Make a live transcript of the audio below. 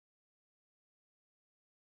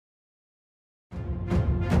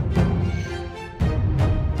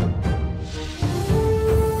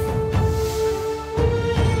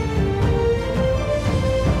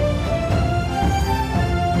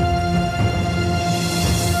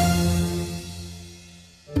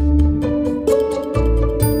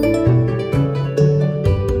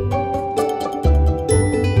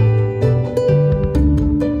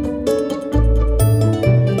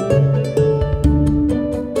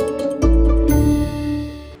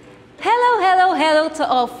to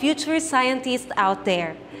all future scientists out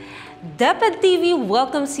there. Ep1 TV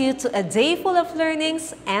welcomes you to a day full of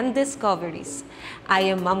learnings and discoveries. I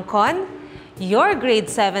am Maricon, your grade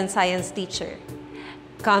 7 science teacher.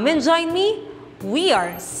 Come and join me. We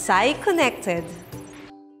are Sci Connected.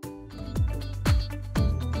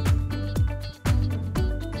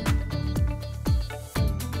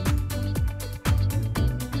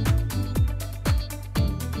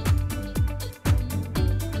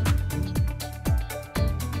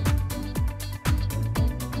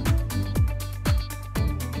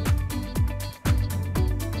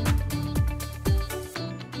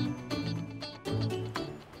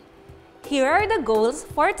 Here are the goals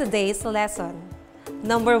for today's lesson.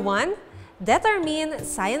 Number 1, determine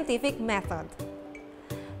scientific method.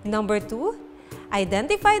 Number 2,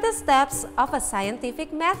 identify the steps of a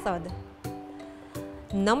scientific method.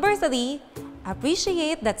 Number 3,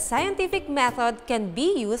 appreciate that scientific method can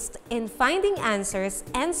be used in finding answers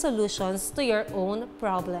and solutions to your own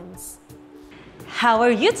problems. How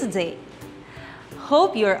are you today?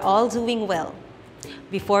 Hope you're all doing well.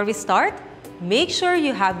 Before we start, make sure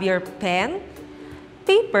you have your pen,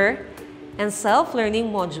 paper, and self-learning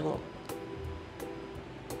module.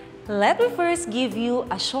 Let me first give you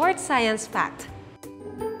a short science fact.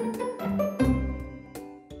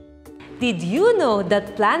 Did you know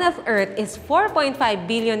that planet Earth is 4.5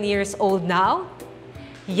 billion years old now?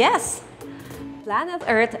 Yes, planet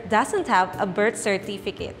Earth doesn't have a birth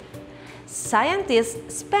certificate.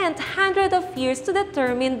 Scientists spent hundreds of years to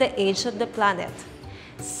determine the age of the planet.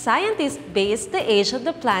 Scientists base the age of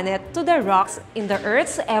the planet to the rocks in the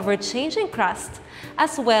Earth's ever-changing crust,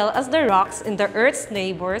 as well as the rocks in the Earth's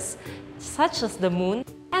neighbors, such as the Moon,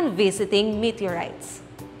 and visiting meteorites.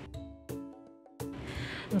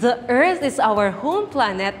 The Earth is our home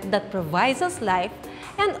planet that provides us life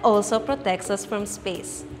and also protects us from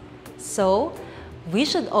space. So, we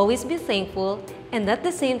should always be thankful and at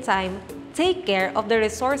the same time take care of the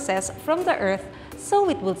resources from the Earth so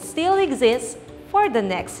it will still exist for the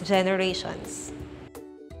next generations.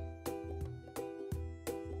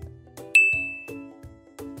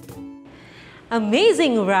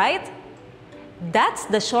 Amazing, right? That's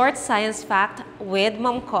the short science fact with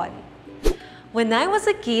Maricon. When I was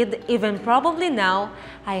a kid, even probably now,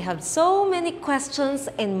 I have so many questions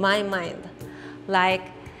in my mind.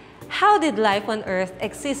 Like, how did life on Earth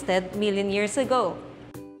existed million years ago?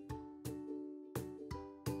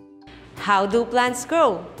 How do plants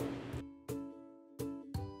grow?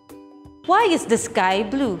 Why is the sky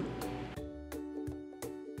blue?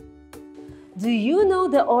 Do you know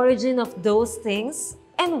the origin of those things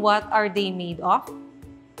and what are they made of?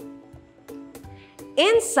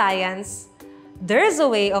 In science, there's a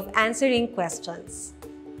way of answering questions.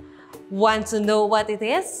 Want to know what it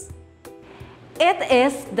is? It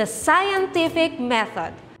is the scientific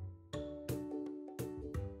method.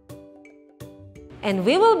 And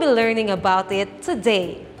we will be learning about it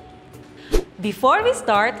today. Before we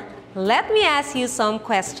start, let me ask you some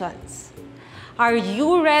questions. Are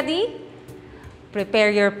you ready?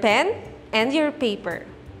 Prepare your pen and your paper.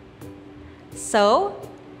 So,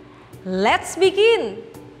 let's begin.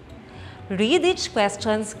 Read each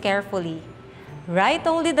question carefully. Write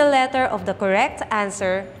only the letter of the correct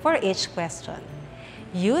answer for each question.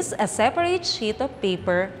 Use a separate sheet of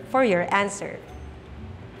paper for your answer.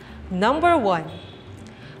 Number 1.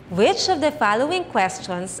 Which of the following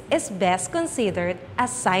questions is best considered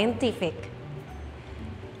as scientific?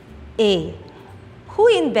 A. Who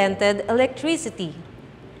invented electricity?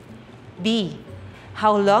 B.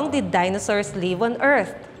 How long did dinosaurs live on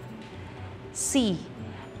Earth? C.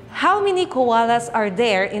 How many koalas are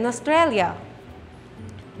there in Australia?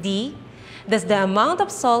 D. Does the amount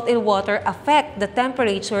of salt in water affect the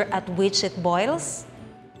temperature at which it boils?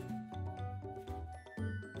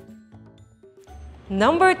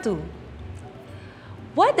 Number 2.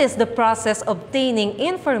 What is the process of obtaining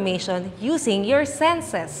information using your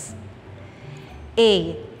senses?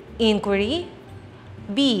 A. Inquiry.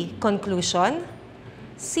 B. Conclusion.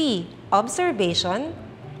 C. Observation.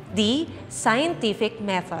 D. Scientific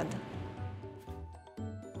method.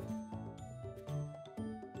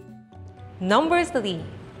 Number 3.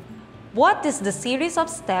 What is the series of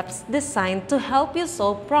steps designed to help you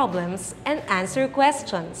solve problems and answer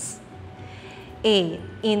questions? A.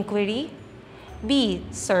 Inquiry. B.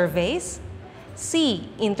 Surveys. C.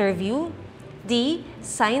 Interview. D.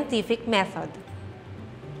 Scientific method.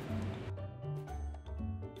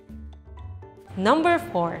 Number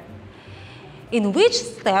 4. In which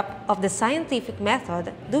step of the scientific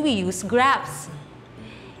method do we use graphs?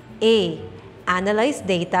 A. Analyze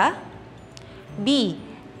data. B.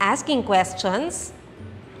 Asking questions.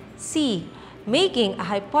 C. making a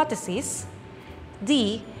hypothesis.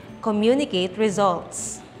 D. Communicate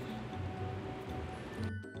results.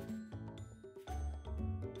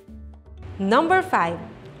 Number 5.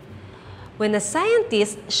 When a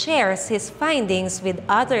scientist shares his findings with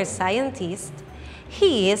other scientists,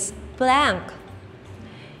 he is blank.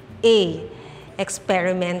 A.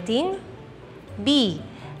 Experimenting. B.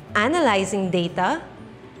 Analyzing data.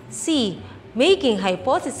 C. Making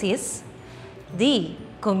hypotheses. D.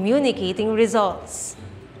 Communicating results.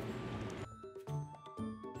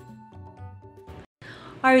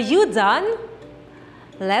 Are you done?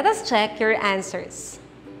 Let us check your answers.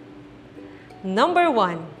 Number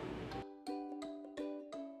 1.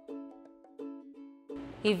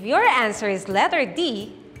 If your answer is letter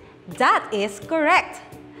D, that is correct.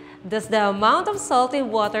 Does the amount of salty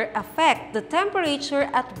water affect the temperature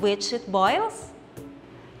at which it boils?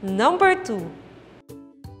 Number 2.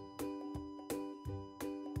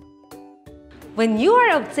 When you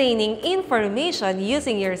are obtaining information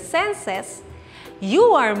using your senses,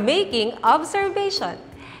 you are making observation,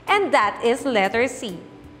 and that is letter C.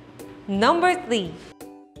 Number 3.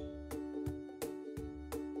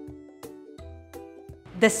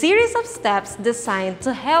 The series of steps designed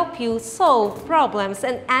to help you solve problems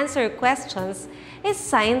and answer questions is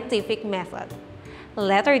scientific method.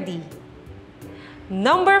 Letter D.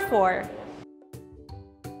 Number 4.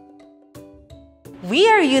 We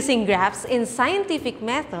are using graphs in scientific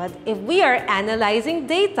method if we are analyzing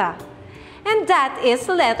data, and that is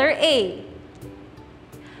letter A.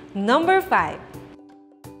 Number 5.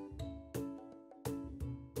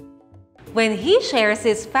 When he shares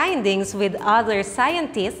his findings with other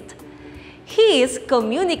scientists, he is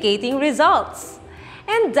communicating results,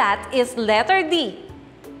 and that is letter D.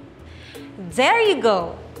 There you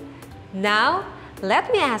go. Now, let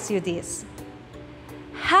me ask you this.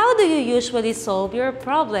 How do you usually solve your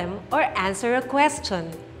problem or answer a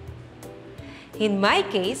question? In my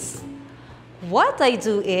case, what I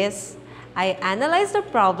do is I analyze the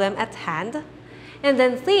problem at hand and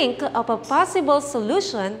then think of a possible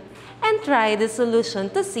solution and try the solution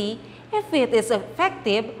to see if it is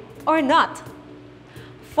effective or not.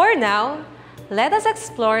 For now, let us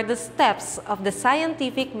explore the steps of the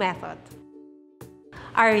scientific method.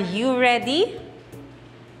 Are you ready?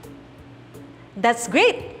 That's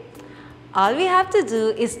great! All we have to do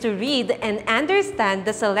is to read and understand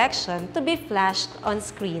the selection to be flashed on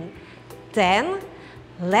screen. Then,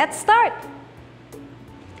 let's start!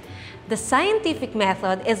 The scientific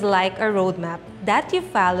method is like a roadmap that you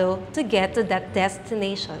follow to get to that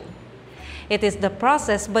destination. It is the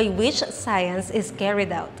process by which science is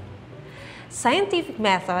carried out. Scientific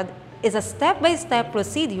method is a step-by-step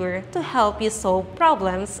procedure to help you solve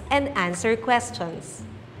problems and answer questions.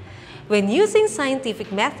 When using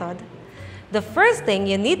scientific method, the first thing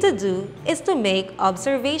you need to do is to make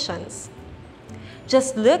observations.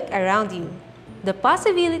 Just look around you. The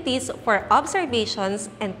possibilities for observations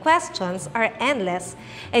and questions are endless,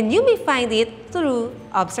 and you may find it through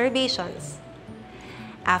observations.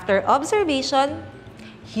 After observation,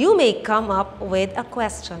 you may come up with a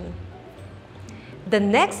question. The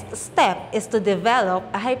next step is to develop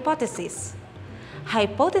a hypothesis.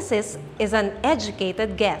 Hypothesis is an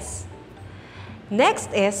educated guess.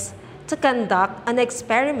 Next is to conduct an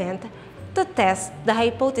experiment to test the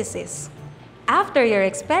hypothesis. After your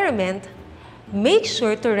experiment, make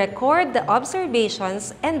sure to record the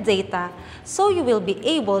observations and data so you will be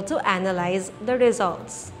able to analyze the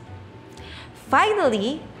results.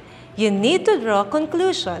 Finally, you need to draw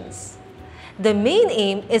conclusions. The main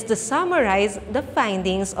aim is to summarize the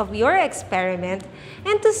findings of your experiment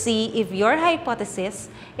and to see if your hypothesis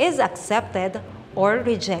is accepted or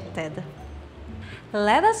rejected.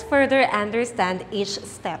 Let us further understand each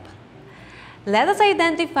step. Let us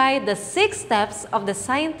identify the 6 steps of the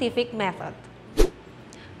scientific method.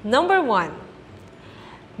 Number 1.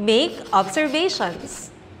 Make observations.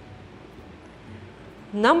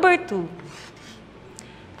 Number 2.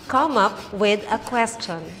 Come up with a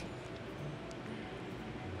question.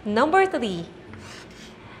 Number 3.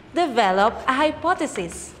 Develop a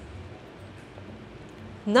hypothesis.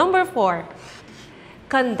 Number 4.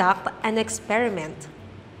 Conduct an experiment.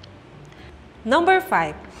 Number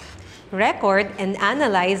 5. Record and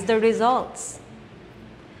analyze the results.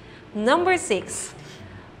 Number 6.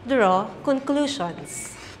 Draw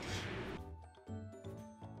conclusions.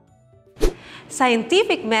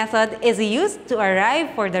 Scientific method is used to arrive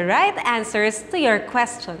for the right answers to your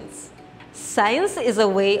questions. Science is a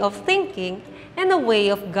way of thinking and a way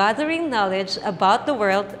of gathering knowledge about the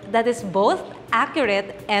world that is both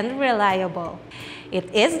accurate and reliable. It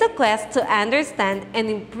is the quest to understand and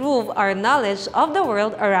improve our knowledge of the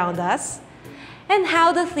world around us, and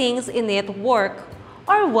how the things in it work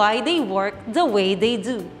or why they work the way they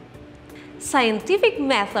do. Scientific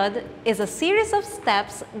method is a series of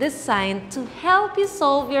steps designed to help you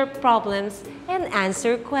solve your problems and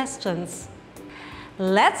answer questions.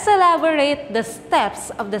 Let's elaborate the steps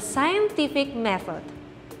of the scientific method.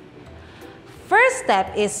 First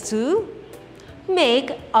step is to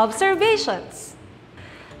make observations.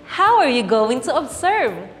 How are you going to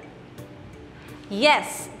observe?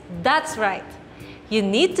 Yes, that's right. You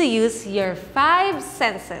need to use your 5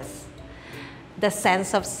 senses. The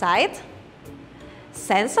sense of sight,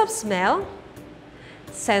 sense of smell,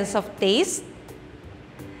 sense of taste,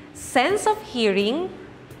 sense of hearing,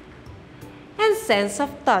 and sense of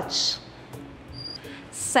touch.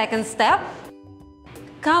 Second step,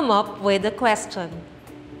 come up with a question.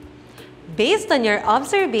 Based on your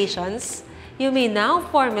observations, you may now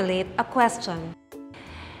formulate a question.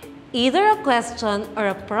 Either a question or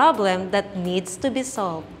a problem that needs to be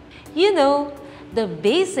solved. You know, the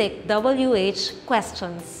basic WH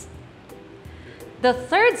questions. The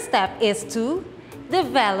third step is to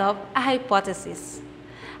develop a hypothesis.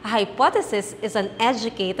 A hypothesis is an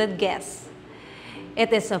educated guess.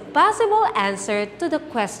 It is a possible answer to the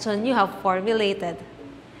question you have formulated.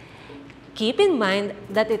 Keep in mind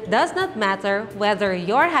that it does not matter whether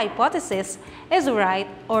your hypothesis is right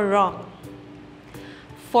or wrong.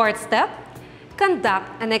 Fourth step, conduct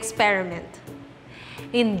an experiment.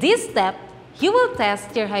 In this step, you will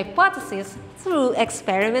test your hypothesis through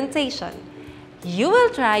experimentation. You will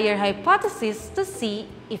try your hypothesis to see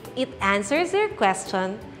if it answers your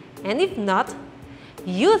question, and if not,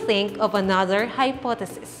 you think of another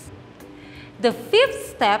hypothesis. The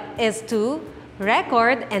fifth step is to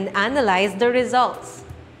record and analyze the results.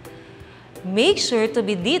 Make sure to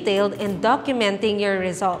be detailed in documenting your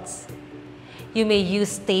results. You may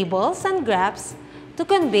use tables and graphs to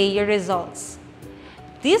convey your results.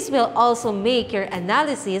 This will also make your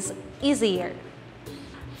analysis easier.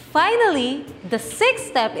 Finally, the sixth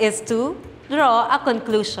step is to draw a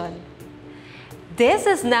conclusion. This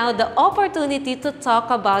is now the opportunity to talk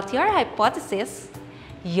about your hypothesis,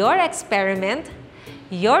 your experiment,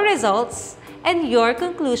 your results, and your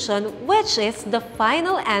conclusion, which is the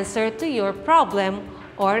final answer to your problem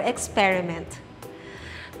or experiment.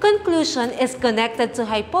 Conclusion is connected to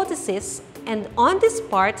hypothesis, and on this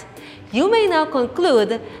part, you may now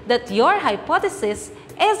conclude that your hypothesis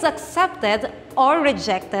is accepted or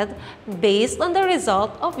rejected based on the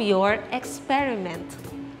result of your experiment.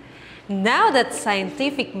 Now that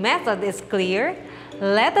scientific method is clear,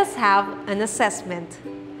 let us have an assessment.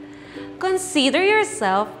 Consider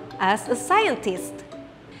yourself as a scientist.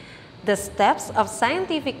 The steps of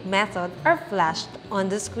scientific method are flashed on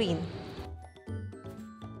the screen.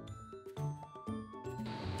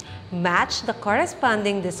 Match the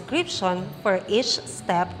corresponding description for each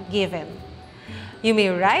step given. You may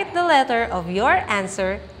write the letter of your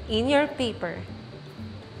answer in your paper.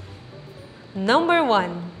 Number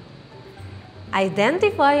 1.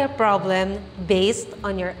 Identify a problem based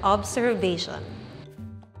on your observation.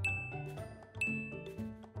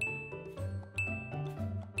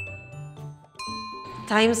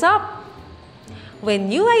 Time's up!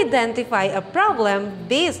 When you identify a problem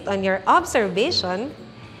based on your observation,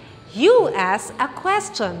 you ask a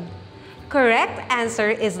question. Correct answer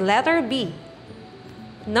is letter B.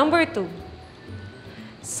 Number 2.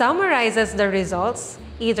 Summarizes the results,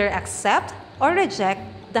 either accept or reject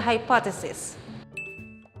the hypothesis.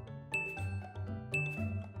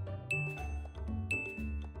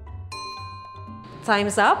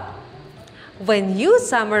 Time's up. When you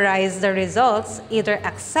summarize the results, either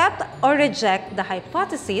accept or reject the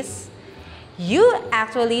hypothesis, you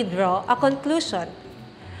actually draw a conclusion.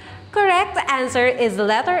 Correct answer is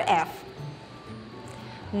letter F.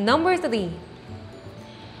 Number 3.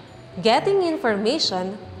 Getting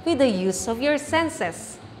information with the use of your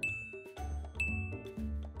senses.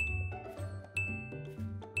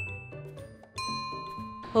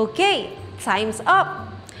 Okay, time's up.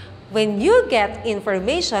 When you get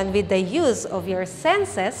information with the use of your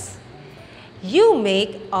senses, you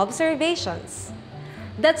make observations.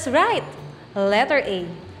 That's right, letter A.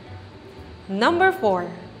 Number 4.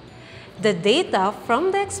 The data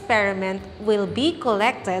from the experiment will be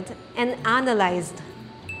collected and analyzed.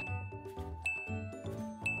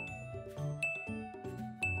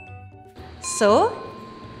 So,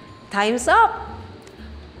 time's up.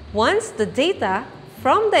 Once the data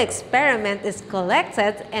from the experiment is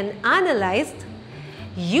collected and analyzed,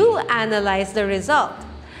 you analyze the result.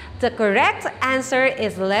 The correct answer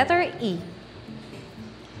is letter E.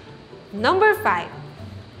 Number 5.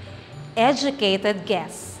 Educated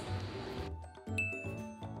guess.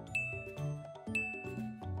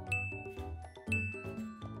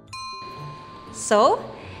 So,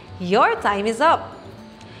 your time is up.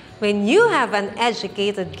 When you have an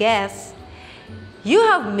educated guess, you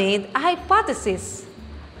have made a hypothesis.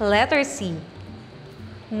 Letter C.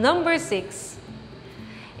 Number 6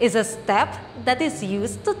 is a step that is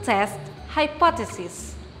used to test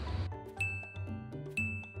hypothesis.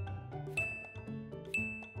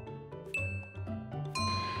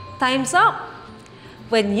 Time's up.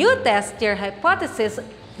 When you test your hypothesis,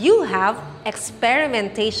 you have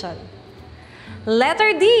experimentation.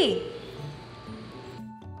 Letter D.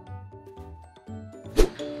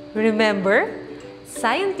 Remember,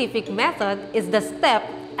 scientific method is the step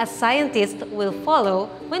a scientist will follow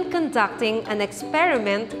when conducting an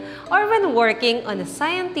experiment or when working on a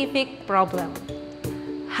scientific problem.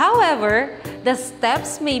 However, the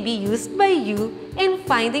steps may be used by you in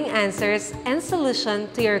finding answers and solutions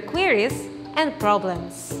to your queries and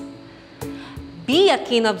problems. Be a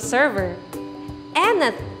keen observer and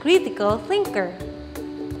a critical thinker.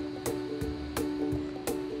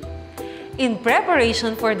 In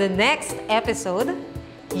preparation for the next episode,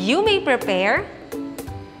 you may prepare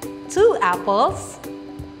 2 apples,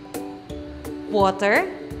 water,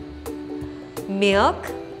 milk,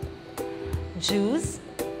 juice,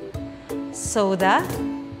 soda,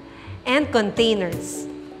 and containers.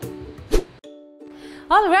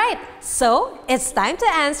 Alright, so it's time to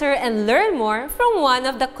answer and learn more from one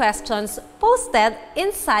of the questions posted in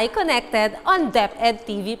Sci Connected on DepEd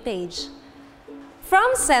TV page.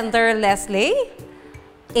 From sender Leslie,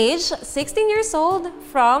 age 16 years old,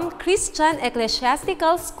 from Christian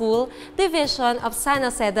Ecclesiastical School, Division of San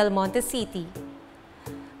Jose del Monte City.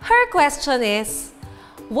 Her question is,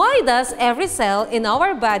 why does every cell in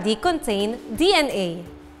our body contain DNA?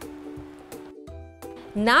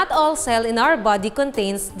 Not all cell in our body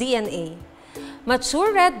contains DNA.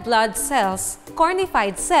 Mature red blood cells,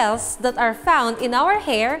 cornified cells that are found in our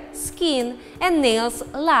hair, skin, and nails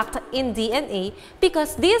lacked in DNA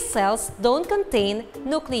because these cells don't contain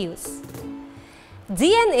nucleus.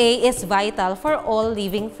 DNA is vital for all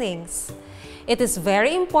living things. It is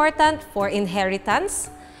very important for inheritance,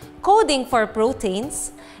 coding for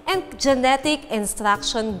proteins, and genetic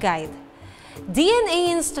instruction guide. DNA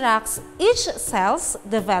instructs each cell's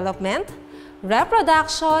development,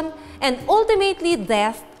 reproduction, and ultimately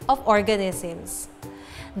death of organisms.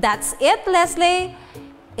 That's it, Leslie.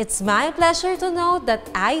 It's my pleasure to know that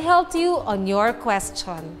I helped you on your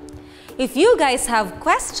question. If you guys have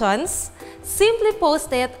questions, simply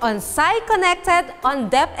post it on Sci Connected on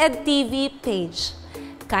DepEd TV page.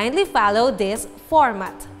 Kindly follow this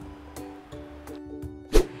format.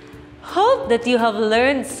 Hope that you have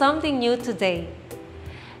learned something new today.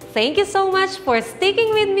 Thank you so much for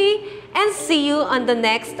sticking with me and see you on the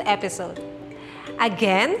next episode.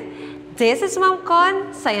 Again, this is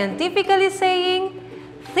Maricon scientifically saying,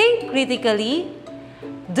 think critically,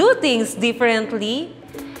 do things differently,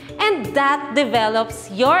 and that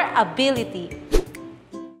develops your ability